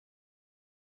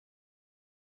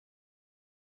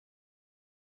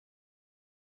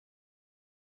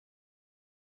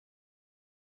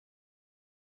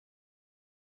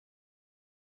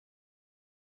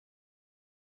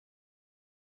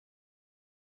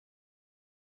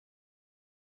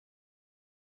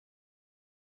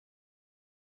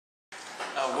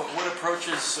What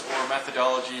approaches or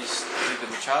methodologies do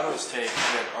the Machados take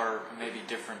that are maybe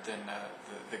different than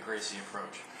the Gracie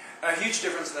approach? A huge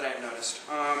difference that I've noticed.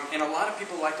 And a lot of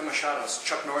people like the Machados.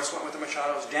 Chuck Norris went with the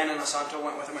Machados. Dan Inosanto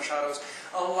went with the Machados.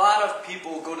 A lot of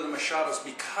people go to the Machados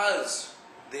because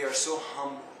they are so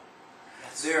humble.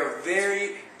 They are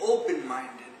very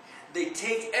open-minded. They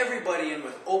take everybody in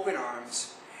with open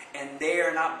arms, and they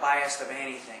are not biased of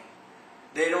anything.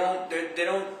 It's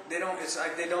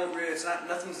not,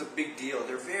 nothing's a big deal.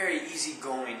 They're very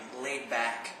easygoing, laid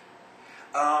back.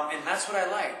 And that's what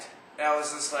I liked. I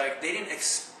was just like, they didn't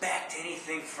expect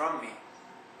anything from me.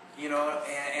 You know,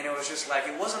 and it was just like,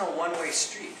 it wasn't a one-way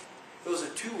street. It was a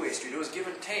two-way street. It was give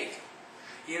and take.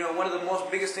 You know, one of the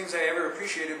biggest things I ever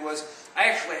appreciated was, I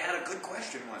actually had a good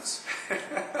question once.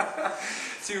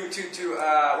 to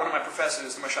one of my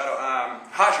professors, the Machado,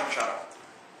 Haji Machado.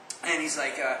 And he's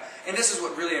like, and this is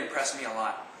what really impressed me a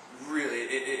lot. Really,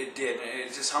 it did.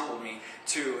 It just humbled me,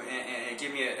 too, and it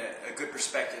gave me a good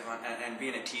perspective on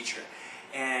being a teacher.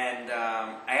 And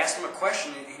I asked him a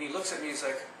question, and he looks at me, he's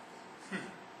like,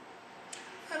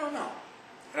 I don't know.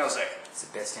 And I was like, it's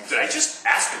the best answer. Did I just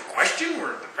ask a question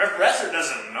where the professor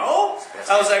doesn't know?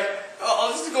 I was like,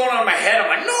 oh, this is going on in my head. I'm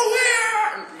like,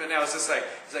 nowhere! And I was just like,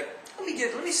 he's like,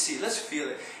 let me see, let's feel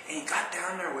it. And he got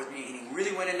down there with me, and he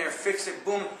really went in there, fixed it,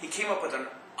 boom. He came up with an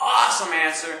awesome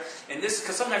answer. And this is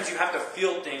because sometimes you have to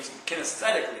feel things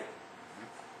kinesthetically.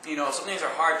 You know, some things are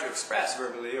hard to express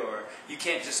verbally, or you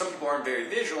can't just, some people aren't very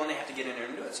visual and they have to get in there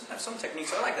and do it. Sometimes some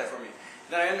techniques are like that for me,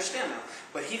 that I understand now.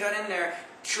 But he got in there,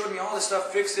 showed me all this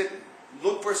stuff, fixed it,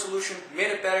 looked for a solution, made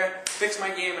it better, fixed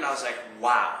my game, and I was like,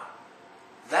 wow.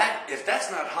 If that's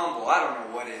not humble, I don't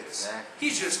know what is. Exactly.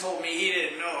 He just told me he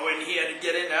didn't know and he had to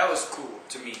get in. That was cool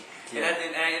to me. Yeah.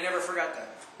 And I never forgot that.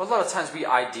 Well, a lot of times we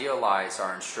idealize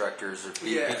our instructors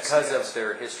because of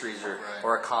their histories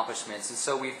or accomplishments, and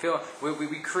so we feel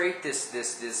we create this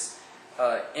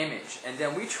image, and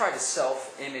then we try to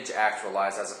self-image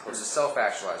actualize as opposed to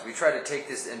self-actualize. We try to take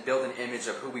this and build an image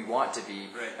of who we want to be,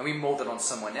 and we mold it on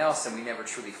someone else, and we never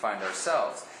truly find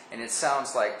ourselves. And it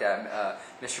sounds like that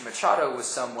Mr. Machado was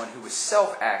someone who was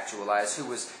self-actualized,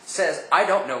 who says, I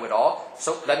don't know it all,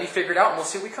 so let me figure it out, and we'll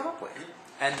see what we come up with.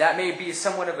 And that may be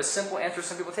somewhat of a simple answer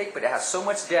some people take, but it has so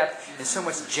much depth and so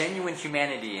much genuine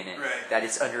humanity in it that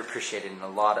it's underappreciated in a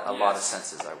lot of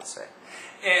senses, I would say.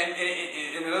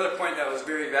 And another point that was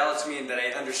very valid to me and that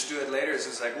I understood later is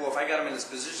it's like, well, if I got him in this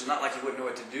position, it's not like he wouldn't know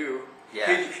what to do.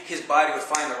 Yeah. His body would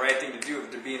find the right thing to do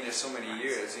after being there so many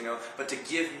years, you know. But to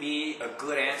give me a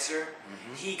good answer,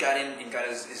 he got in and got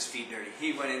his feet dirty.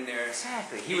 He went in there.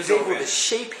 Exactly. He was able to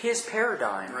shape his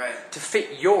paradigm to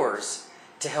fit yours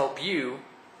to help you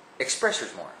express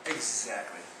yours more.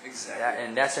 Exactly.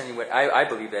 And that's what I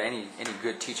believe that any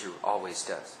good teacher always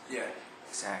does. Yeah.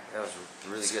 Exactly. That was a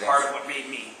really good part answer. of what made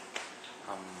me.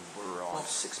 We're on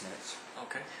 6 minutes.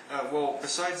 Okay. Well,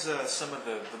 besides some of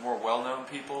the more well-known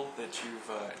people that you've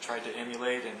tried to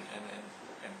emulate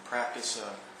and practice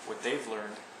what they've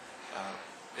learned,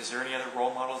 is there any other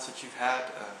role models that you've had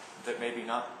that maybe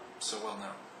not so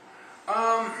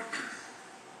well-known?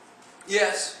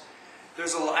 Yes.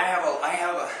 I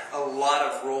have a lot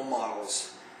of role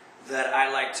models that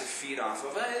I like to feed off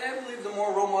of. I believe the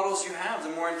more role models you have,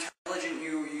 the more intelligent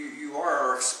you are,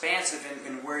 or expansive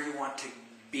in where you want to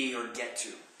be or get to.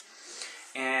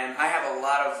 And I have a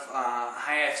lot of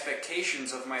high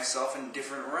expectations of myself in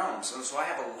different realms, and so I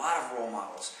have a lot of role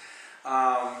models.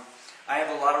 I have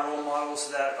a lot of role models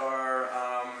that are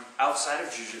outside of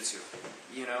Jiu-Jitsu,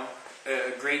 you know,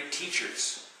 great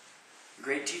teachers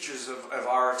of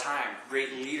our time,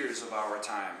 great leaders of our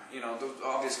time. You know,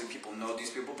 obviously people know these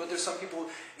people, but there's some people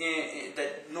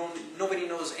that nobody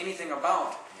knows anything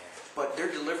about. But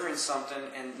they're delivering something,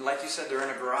 and like you said, they're in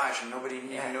a garage, and nobody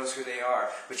even knows who they are.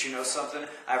 But you know something?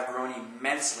 I've grown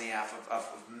immensely off of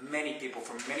many people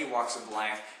from many walks of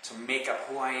life to make up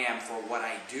who I am for what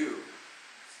I do.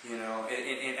 You know,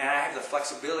 and I have the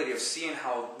flexibility of seeing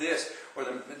how this, or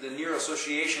the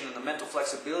neuro-association and the mental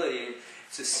flexibility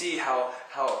to see how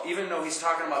even though he's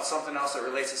talking about something else that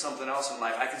relates to something else in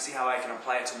life, I can see how I can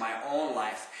apply it to my own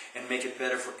life and make it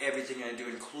better for everything I do,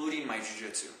 including my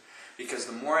jiu-jitsu. Because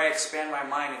the more I expand my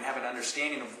mind and have an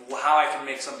understanding of how I can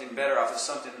make something better off of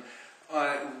something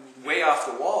way off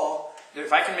the wall,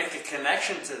 if I can make a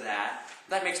connection to that,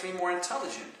 that makes me more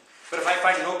intelligent. But if I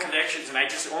find no connections and I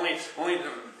just only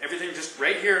everything just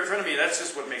right here in front of me, that's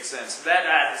just what makes sense.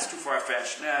 That's too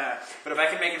far-fetched. Nah. But if I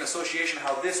can make an association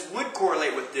how this would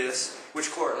correlate with this, which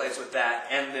correlates with that,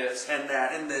 and this, and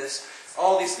that, and this,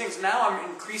 all these things, now I'm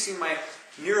increasing my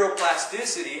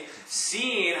neuroplasticity,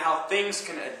 seeing how things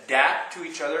can adapt to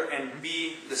each other and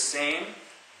be the same,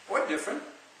 or different,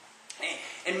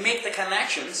 and make the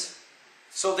connections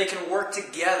so they can work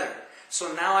together.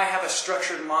 So now I have a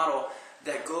structured model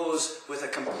that goes with a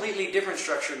completely different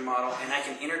structured model, and I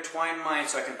can intertwine mine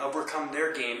so I can overcome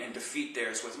their game and defeat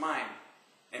theirs with mine.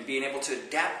 And being able to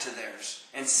adapt to theirs,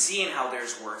 and seeing how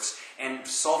theirs works, and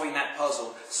solving that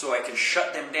puzzle so I can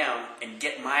shut them down and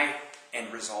get my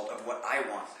end result of what I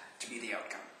want to be the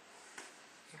outcome.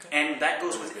 Okay. And that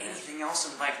goes with anything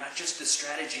else in life, not just the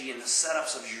strategy and the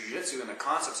setups of jiu-jitsu and the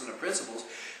concepts and the principles.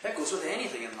 That goes with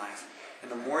anything in life.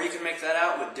 And the more you can make that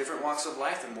out with different walks of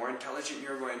life, the more intelligent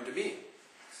you're going to be.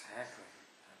 Exactly.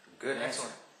 Good answer.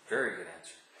 Very good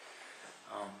answer.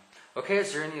 Okay,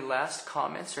 is there any last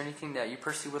comments or anything that you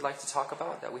personally would like to talk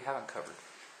about that we haven't covered?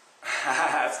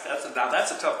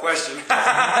 That's a tough question.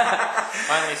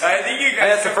 Finally, I think you guys.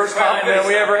 That's the first compliment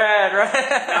we ever had, right?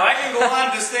 Now I can go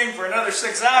on this thing for another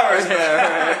 6 hours.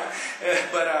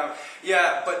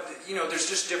 But you know, there's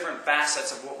just different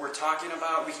facets of what we're talking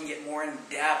about. We can get more in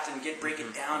depth and break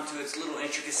it down to its little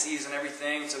intricacies and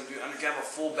everything, so you have a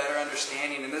full, better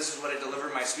understanding. And this is what I deliver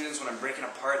to my students when I'm breaking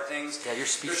apart things. Yeah, your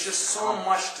speech. There's just so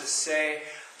much to say,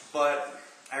 but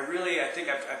I think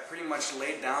I've pretty much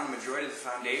laid down the majority of the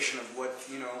foundation of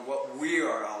what we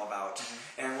are all about,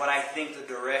 and what I think the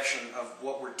direction of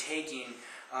what we're taking,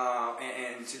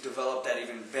 and to develop that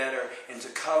even better, and to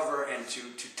cover and to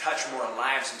touch more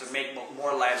lives and to make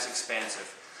more lives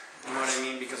expansive. You know what I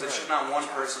mean? Because it's just not one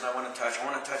person I want to touch. I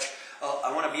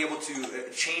want to be able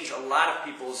to change a lot of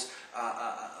people's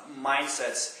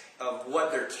mindsets of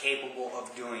what they're capable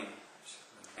of doing.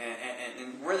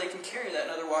 And where they can carry that in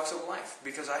other walks of life.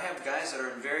 Because I have guys that are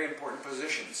in very important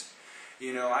positions.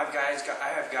 You know, I have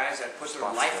guys that put their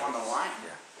life on the line.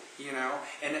 Yeah. You know,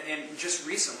 and just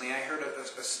recently I heard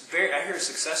I hear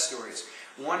success stories.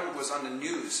 One was on the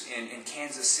news in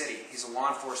Kansas City. He's a law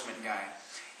enforcement guy,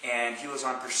 and he was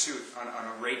on pursuit on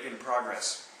a rape in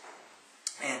progress.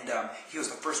 And he was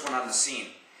the first one on the scene,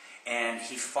 and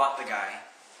he fought the guy,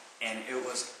 and it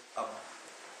was a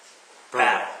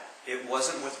battle. It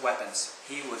wasn't with weapons.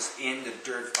 He was in the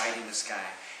dirt fighting this guy.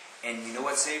 And you know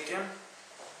what saved him?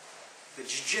 The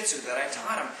jiu-jitsu that I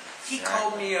taught him. He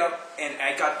called me up, and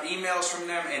I got emails from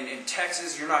them in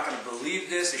Texas. You're not going to believe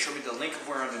this. They showed me the link of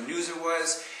where on the news it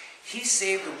was. He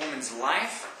saved the woman's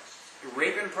life,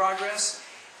 rape in progress,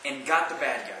 and got the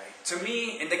bad guy. To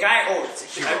me, and the guy,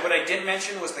 what I didn't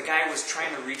mention was the guy was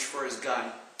trying to reach for his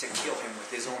gun to kill him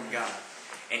with his own gun.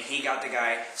 And he got the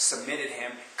guy, submitted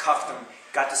him, cuffed him,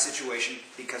 got the situation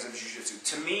because of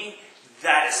jiu-jitsu. To me,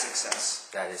 that is success.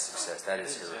 That is success. That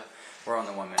is hero. We're on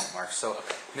the 1 minute mark. So,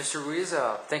 Mr. Ruiz,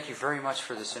 thank you very much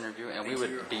for this interview, and we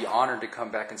would be honored to come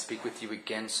back and speak with you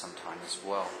again sometime as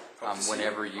well,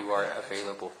 whenever you are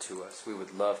available to us. We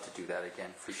would love to do that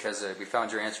again, because we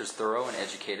found your answers thorough and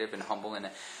educative and humble, and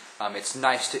it's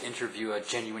nice to interview a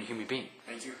genuine human being.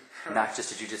 Thank you. Not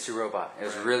just a jiu-jitsu robot. It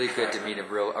was really good to meet a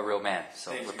real man,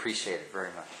 so we appreciate it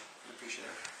very much. I appreciate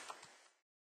it.